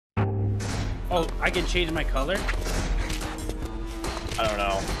Oh, I can change my color? I don't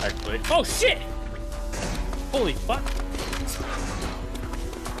know, actually. Oh, shit! Holy fuck.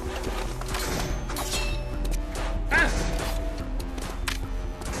 Ah!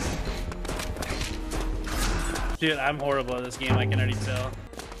 Dude, I'm horrible at this game, I can already tell.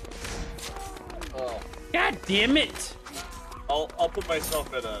 Oh. God damn it! I'll put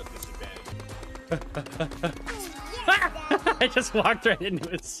myself at a disadvantage. I just walked right into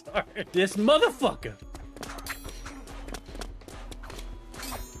his sword. This motherfucker!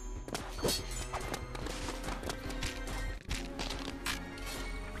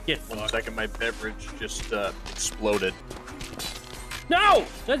 Get fucked. 1 second, my beverage just exploded. No!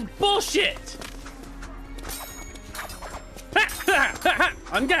 That's bullshit!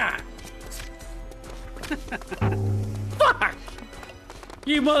 I'm gone! Fuck!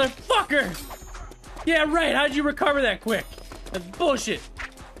 You motherfucker! Yeah, right, how'd you recover that quick? That's bullshit.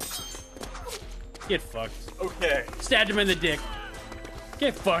 Get fucked. Okay. Stabbed him in the dick.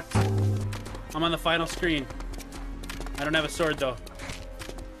 Get fucked. I'm on the final screen. I don't have a sword, though.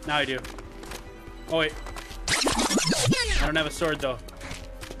 Now I do. Oh, wait. I don't have a sword, though.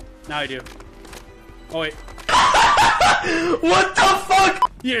 Now I do. Oh, wait. What the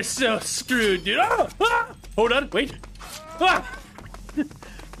fuck? You're so screwed, dude. Ah! Ah! Hold on, wait. Ah!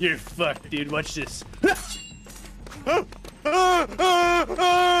 You're fucked, dude. Watch this.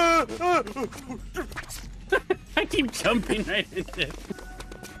 I keep jumping right into it.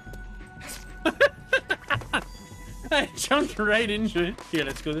 I jumped right into it. Here,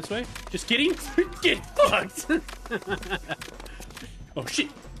 let's go this way. Just kidding. Get fucked. Oh, shit.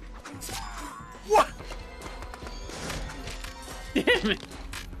 What? Damn it.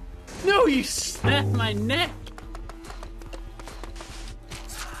 No, you snapped my neck.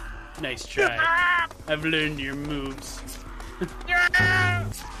 Nice try. I've learned your moves.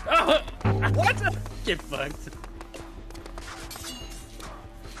 Oh, What? get fucked.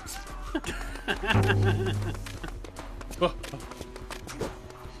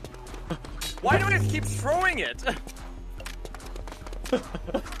 Why do I keep throwing it?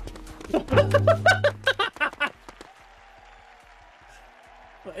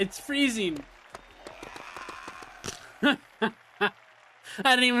 It's freezing. I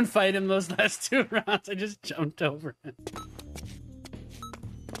didn't even fight him those last 2 rounds. I just jumped over him.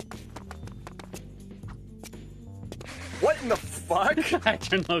 What in the fuck? I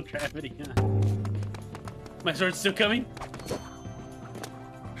turned low gravity on. My sword's still coming?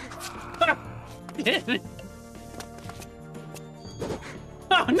 Damn it.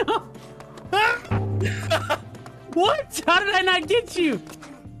 Oh no! What? How did I not get you?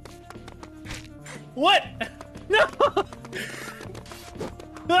 What? No!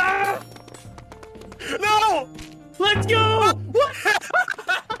 Ah! No! Let's go! What?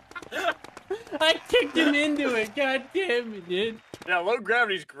 I kicked him into it. God damn it, dude. Yeah, low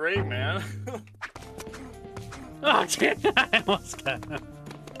gravity's great, man. Oh, damn. I almost got him.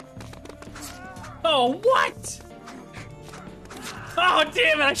 Oh, what? Oh,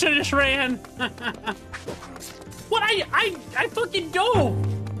 damn it. I should have just ran. What? I fucking dove.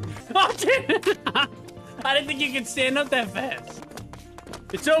 Oh, damn it. I didn't think you could stand up that fast.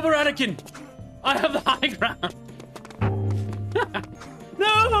 It's over, Anakin. I have the high ground.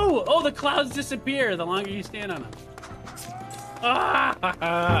 No! Oh, the clouds disappear the longer you stand on them. Ah!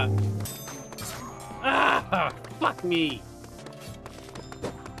 Ah! Fuck me.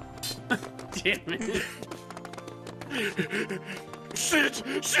 Damn it. Shit!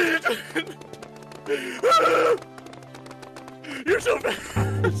 Shit! You're so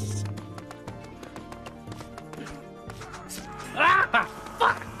fast! Ah!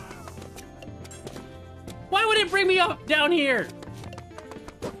 Fuck! Why would it bring me up down here?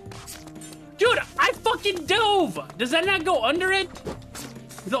 Dude, I fucking dove! Does that not go under it?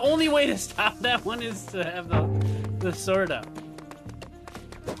 The only way to stop that one is to have the sword up.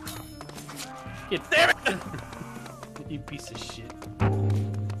 Get there! You piece of shit.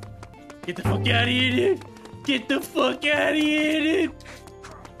 Get the fuck out of here, dude! Get the fuck out of here, dude!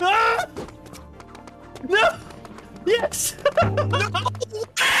 Ah! No! Yes! No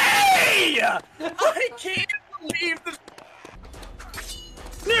way! I can't believe this.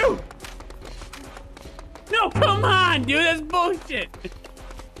 No! No, come on, dude! That's bullshit!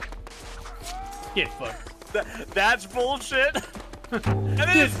 Get fucked. That's bullshit. And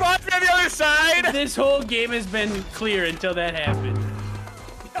then it spawns me on the other side. This whole game has been clear until that happened.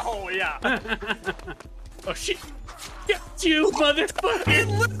 Oh yeah. Oh shit! Get you, motherfucker! It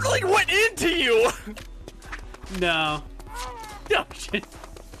literally went into you. No. No shit.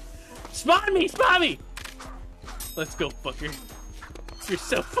 Spawn me! Spawn me! Let's go, fucker. You're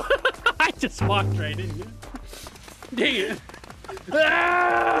so I just walked right in you. Dang it.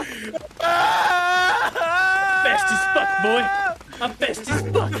 Ah! Fast as fuck, boy. I'm fast as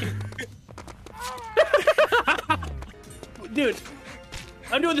fuck. Dude,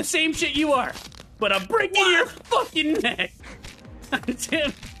 I'm doing the same shit you are, but I'm breaking your fucking neck.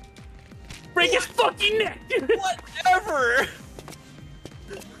 Tim, break his fucking neck. Whatever.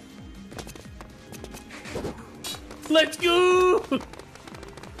 Let's go.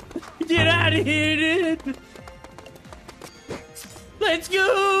 Get out of here, dude. Let's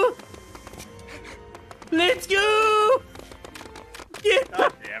go. Let's go. Yeah.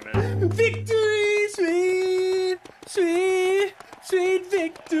 God damn it. Victory, sweet, sweet, sweet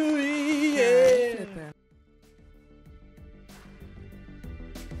victory. Yeah.